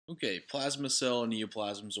Okay, plasma cell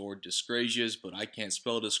neoplasms or dyscrasias, but I can't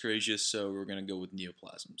spell dyscrasias, so we're going to go with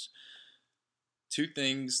neoplasms. Two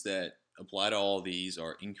things that apply to all of these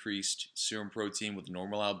are increased serum protein with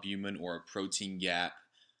normal albumin or a protein gap,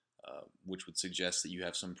 which would suggest that you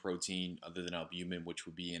have some protein other than albumin, which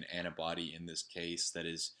would be an antibody in this case that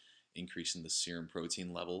is increasing the serum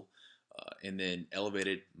protein level. And then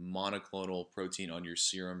elevated monoclonal protein on your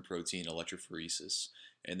serum protein electrophoresis.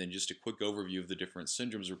 And then just a quick overview of the different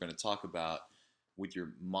syndromes we're going to talk about. With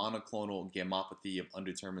your monoclonal gammopathy of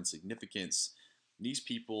undetermined significance, these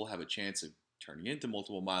people have a chance of turning into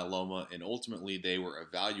multiple myeloma, and ultimately they were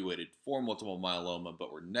evaluated for multiple myeloma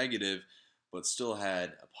but were negative, but still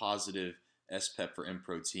had a positive SPEP for M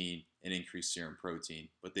protein and increased serum protein,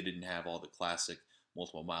 but they didn't have all the classic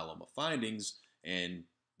multiple myeloma findings, and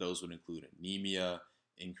those would include anemia,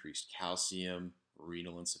 increased calcium,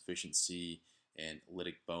 renal insufficiency, and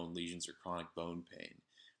lytic bone lesions or chronic bone pain.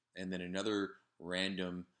 And then another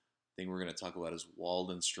random thing we're going to talk about is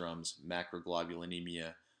Waldenstrom's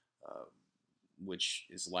macroglobulinemia, which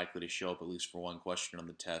is likely to show up at least for one question on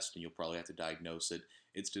the test, and you'll probably have to diagnose it.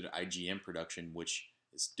 It's due to IgM production, which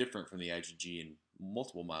is different from the IgG in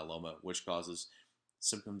multiple myeloma, which causes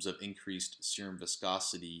symptoms of increased serum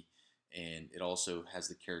viscosity, and it also has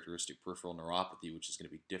the characteristic peripheral neuropathy, which is going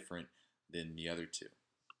to be different than the other two.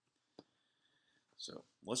 So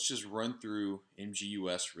let's just run through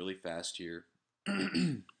MGUS really fast here.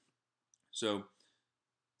 So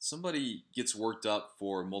somebody gets worked up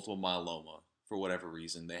for multiple myeloma for whatever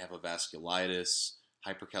reason. They have a vasculitis,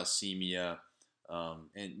 hypercalcemia,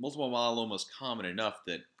 and multiple myeloma is common enough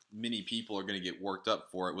that many people are going to get worked up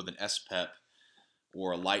for it with an SPEP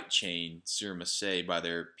or a light chain serum assay by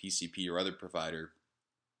their PCP or other provider.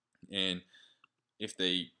 And if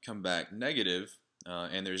they come back negative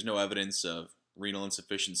and there's no evidence of renal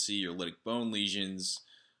insufficiency or lytic bone lesions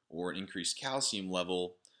or an increased calcium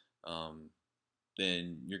level,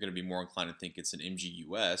 then you're going to be more inclined to think it's an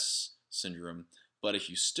MGUS syndrome. But if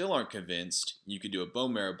you still aren't convinced, you could do a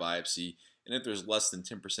bone marrow biopsy, and if there's less than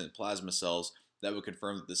 10% plasma cells, that would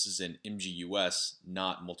confirm that this is an MGUS,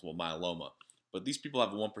 not multiple myeloma. But these people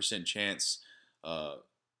have a 1% chance of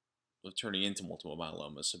turning into multiple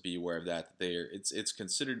myeloma, so be aware of that. It's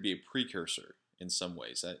considered to be a precursor in some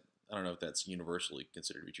ways. I don't know if that's universally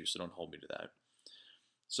considered to be true, so don't hold me to that.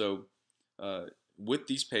 So with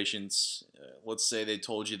these patients, let's say they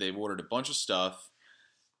told you they've ordered a bunch of stuff.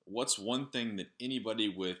 What's one thing that anybody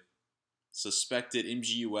with suspected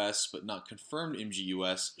MGUS but not confirmed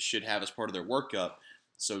MGUS should have as part of their workup?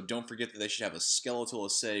 So don't forget that they should have a skeletal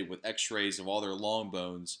assay with x-rays of all their long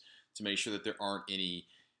bones to make sure that there aren't any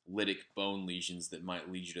lytic bone lesions that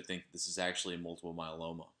might lead you to think this is actually a multiple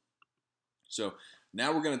myeloma. So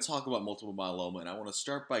now we're going to talk about multiple myeloma, and I want to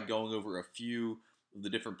start by going over a few of the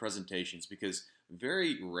different presentations, because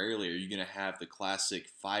very rarely are you going to have the classic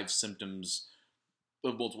 5 symptoms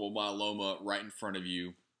of multiple myeloma right in front of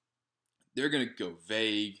you. They're going to go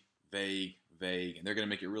vague, vague, vague, and they're going to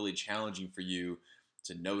make it really challenging for you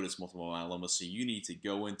to notice multiple myeloma, so you need to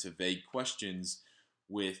go into vague questions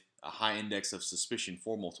with a high index of suspicion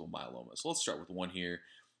for multiple myeloma. So let's start with one here.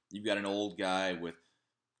 You've got an old guy with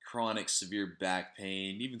chronic severe back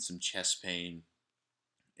pain, even some chest pain,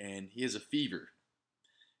 and he has a fever.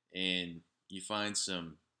 And you find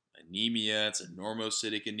some anemia, it's a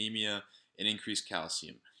normocytic anemia, and increased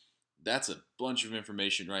calcium. That's a bunch of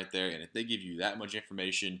information right there, and if they give you that much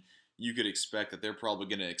information, you could expect that they're probably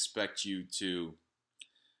going to expect you to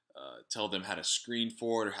tell them how to screen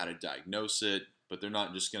for it or how to diagnose it, but they're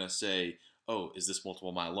not just going to say, oh, is this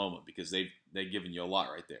multiple myeloma, because they've given you a lot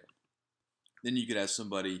right there. Then you could have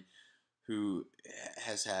somebody who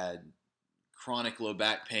has had chronic low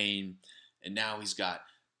back pain, and now he's got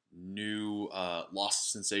new loss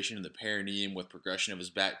of sensation in the perineum with progression of his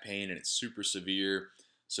back pain, and it's super severe,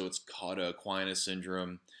 so it's Cauda-Equina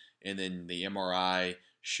syndrome. And then the MRI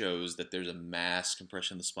shows that there's a mass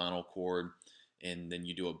compression of the spinal cord, and then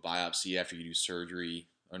you do a biopsy after you do surgery,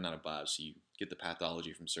 or not a biopsy, you get the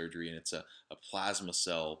pathology from surgery, and it's a plasma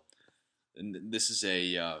cell. And this is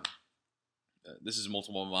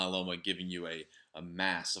multiple myeloma giving you a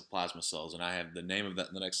mass of plasma cells, and I have the name of that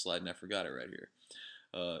in the next slide, and I forgot it right here.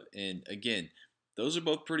 And again, those are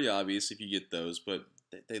both pretty obvious if you get those, but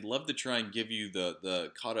they'd love to try and give you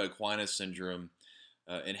the Cauda-Equina syndrome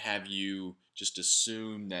and have you just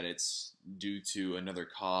assume that it's due to another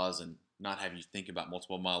cause and not have you think about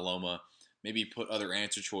multiple myeloma. Maybe put other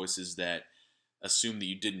answer choices that assume that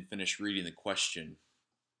you didn't finish reading the question.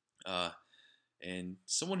 And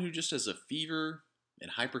someone who just has a fever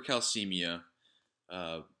and hypercalcemia,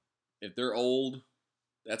 if they're old,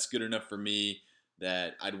 that's good enough for me.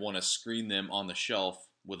 that I'd want to screen them on the shelf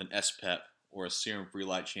with an SPEP or a serum free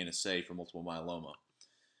light chain assay for multiple myeloma.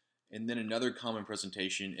 And then another common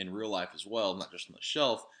presentation in real life as well, not just on the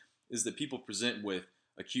shelf, is that people present with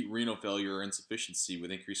acute renal failure or insufficiency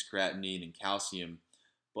with increased creatinine and calcium,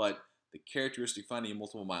 but the characteristic finding in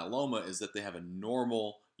multiple myeloma is that they have a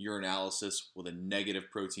normal urinalysis with a negative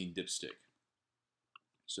protein dipstick.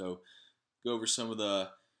 So go over some of the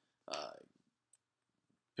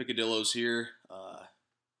picadillos here.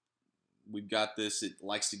 We've got this. It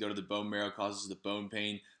likes to go to the bone marrow, causes the bone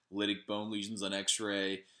pain, lytic bone lesions on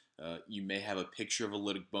x-ray. You may have a picture of a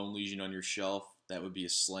lytic bone lesion on your shelf. That would be a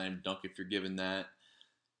slam dunk if you're given that.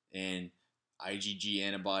 And IgG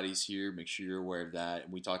antibodies here, make sure you're aware of that.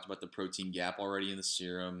 And we talked about the protein gap already in the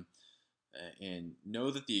serum. And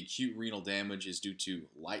know that the acute renal damage is due to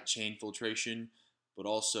light chain filtration, but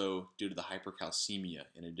also due to the hypercalcemia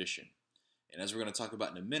in addition. And as we're going to talk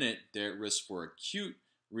about in a minute, they're at risk for acute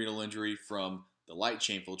renal injury from the light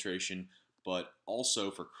chain filtration, but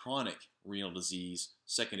also for chronic renal disease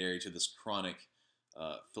secondary to this chronic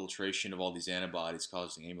filtration of all these antibodies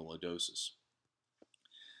causing amyloidosis.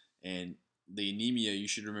 And the anemia, you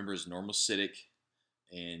should remember, is normocytic,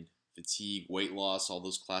 and fatigue, weight loss, all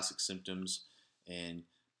those classic symptoms, and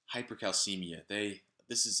hypercalcemia.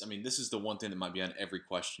 This is the one thing that might be on every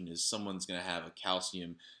question, is someone's going to have a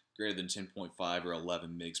calcium greater than 10.5 or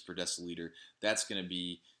 11 mg per deciliter. That's going to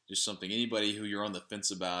be just something anybody who you're on the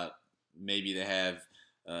fence about, maybe they have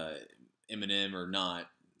M&M or not,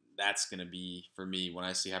 that's going to be, for me, when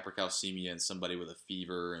I see hypercalcemia in somebody with a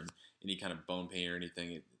fever and any kind of bone pain or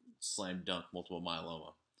anything, it slam dunk multiple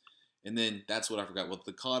myeloma. And then that's what I forgot, with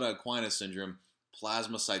the Cotta-Aquinas syndrome,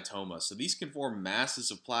 plasmacytoma. So these can form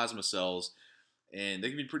masses of plasma cells, and they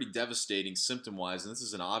can be pretty devastating symptom-wise, and this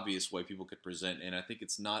is an obvious way people could present, and I think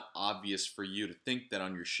it's not obvious for you to think that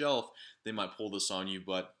on your shelf they might pull this on you,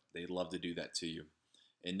 but they'd love to do that to you.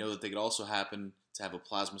 And know that they could also happen to have a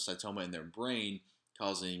plasmacytoma in their brain,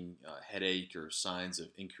 causing headache or signs of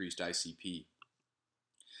increased ICP.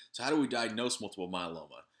 So how do we diagnose multiple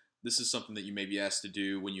myeloma? This is something that you may be asked to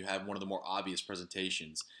do when you have one of the more obvious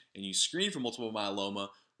presentations. And you screen for multiple myeloma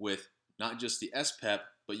with not just the SPEP,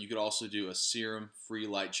 but you could also do a serum free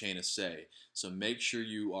light chain assay. So make sure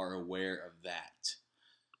you are aware of that,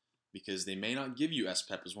 because they may not give you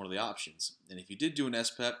SPEP as one of the options. And if you did do an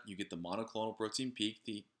SPEP, you get the monoclonal protein peak,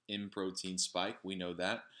 the M protein spike. We know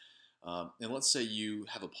that. And let's say you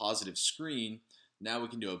have a positive screen. Now we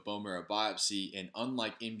can do a bone marrow biopsy, and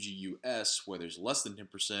unlike MGUS, where there's less than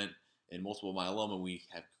 10%, in multiple myeloma, we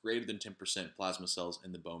have greater than 10% plasma cells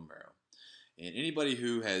in the bone marrow. And anybody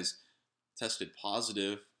who has tested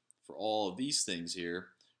positive for all of these things here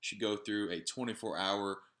should go through a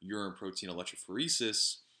 24-hour urine protein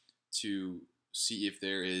electrophoresis to see if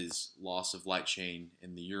there is loss of light chain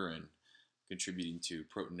in the urine contributing to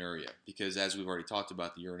proteinuria. Because as we've already talked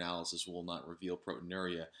about, the urinalysis will not reveal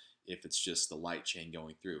proteinuria if it's just the light chain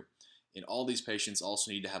going through. And all these patients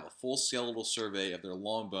also need to have a full skeletal survey of their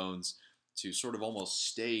long bones to sort of almost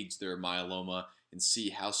stage their myeloma and see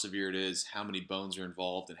how severe it is, how many bones are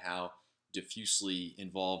involved, and how diffusely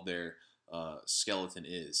involved their skeleton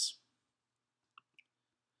is.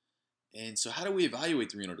 And so how do we evaluate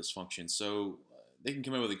the renal dysfunction? So they can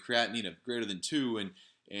come in with a creatinine of greater than 2,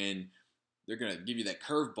 and they're going to give you that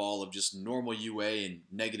curveball of just normal UA and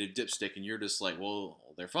negative dipstick, and you're just like, well,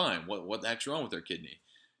 they're fine. What the heck's wrong with their kidney?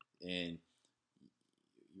 And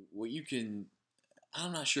what you can,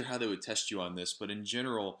 I'm not sure how they would test you on this, but in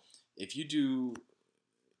general, if you do,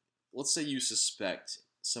 let's say you suspect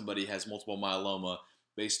somebody has multiple myeloma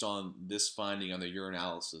based on this finding on their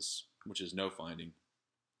urinalysis, which is no finding,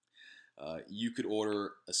 you could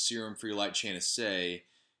order a serum free light chain assay,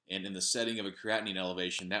 and in the setting of a creatinine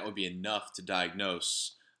elevation, that would be enough to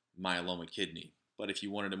diagnose myeloma kidney. But if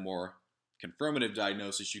you wanted a more confirmative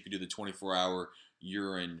diagnosis, you could do the 24-hour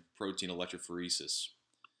urine protein electrophoresis.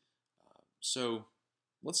 So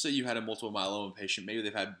let's say you had a multiple myeloma patient. Maybe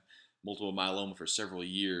they've had multiple myeloma for several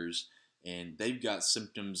years, and they've got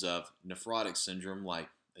symptoms of nephrotic syndrome like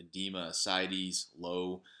edema, ascites,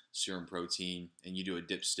 low serum protein, and you do a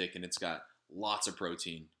dipstick and it's got lots of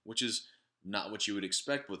protein, which is not what you would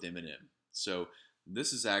expect with M&M. So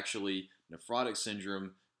this is actually nephrotic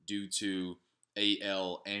syndrome due to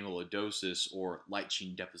AL amyloidosis, or light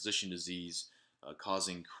chain deposition disease,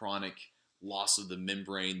 causing chronic loss of the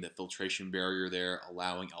membrane, the filtration barrier there,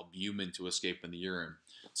 allowing albumin to escape in the urine.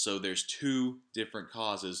 So there's two different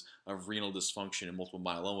causes of renal dysfunction in multiple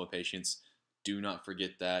myeloma patients. Do not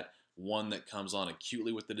forget that. One that comes on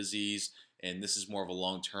acutely with the disease, and this is more of a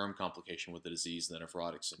long-term complication with the disease than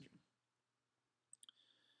nephrotic syndrome.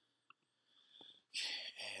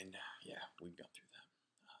 yeah, we've gone through that.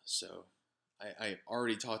 So I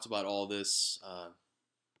already talked about all this.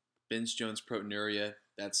 Bence-Jones proteinuria,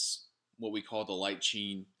 that's what we call the light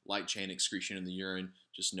chain excretion in the urine.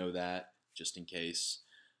 Just know that, just in case.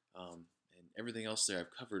 And everything else there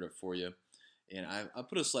I've covered up for you. And I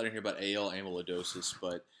put a slide in here about AL amyloidosis,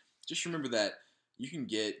 but just remember that you can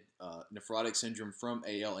get nephrotic syndrome from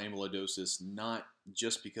AL amyloidosis not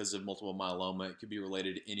just because of multiple myeloma. It could be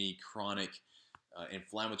related to any chronic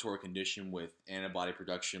inflammatory condition with antibody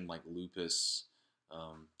production like lupus.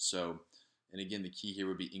 And again, the key here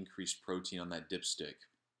would be increased protein on that dipstick.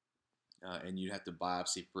 And you'd have to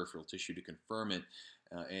biopsy peripheral tissue to confirm it.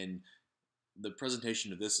 And the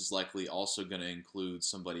presentation of this is likely also going to include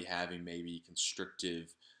somebody having maybe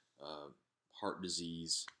constrictive heart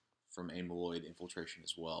disease from amyloid infiltration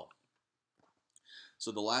as well.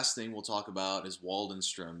 So the last thing we'll talk about is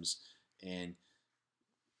Waldenstrom's. And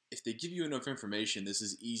if they give you enough information, this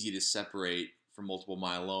is easy to separate from multiple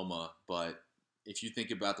myeloma, but if you think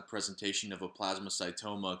about the presentation of a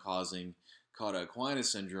plasmacytoma causing Cauda equina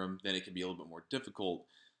syndrome, then it can be a little bit more difficult.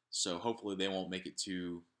 So hopefully they won't make it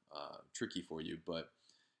too tricky for you. But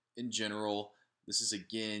in general, this is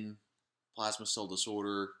again plasma cell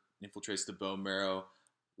disorder, infiltrates the bone marrow,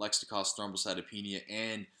 likes to cause thrombocytopenia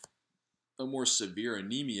and a more severe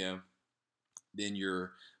anemia than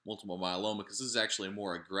your multiple myeloma, because this is actually a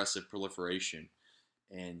more aggressive proliferation.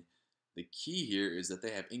 And the key here is that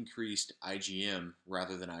they have increased IgM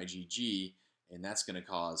rather than IgG, and that's going to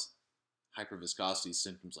cause hyperviscosity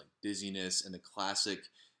symptoms like dizziness, and the classic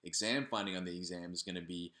exam finding on the exam is going to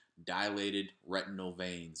be dilated retinal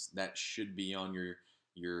veins. That should be on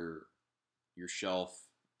your shelf,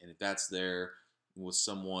 and if that's there with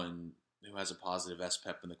someone who has a positive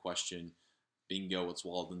SPEP in the question, bingo, it's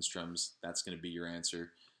Waldenstrom's. That's going to be your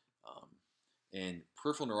answer. And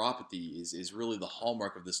peripheral neuropathy is really the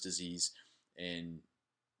hallmark of this disease, and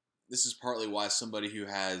this is partly why somebody who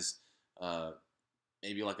has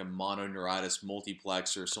maybe like a mononeuritis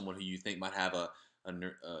multiplex, or someone who you think might have like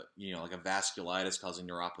a vasculitis causing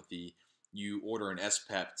neuropathy, you order an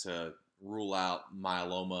SPEP to rule out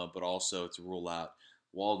myeloma, but also to rule out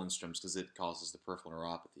Waldenstrom's because it causes the peripheral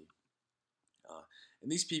neuropathy. And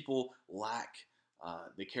these people lack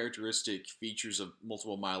the characteristic features of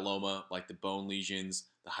multiple myeloma, like the bone lesions,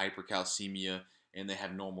 the hypercalcemia, and they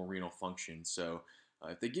have normal renal function. So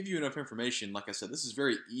if they give you enough information, like I said, this is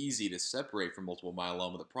very easy to separate from multiple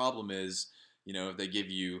myeloma. The problem is, if they give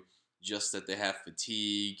you just that they have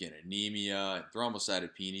fatigue and anemia and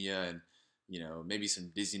thrombocytopenia and, maybe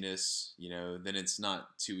some dizziness, then it's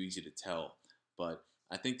not too easy to tell. But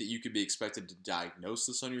I think that you could be expected to diagnose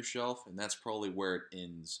this on your shelf, and that's probably where it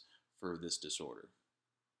ends for this disorder.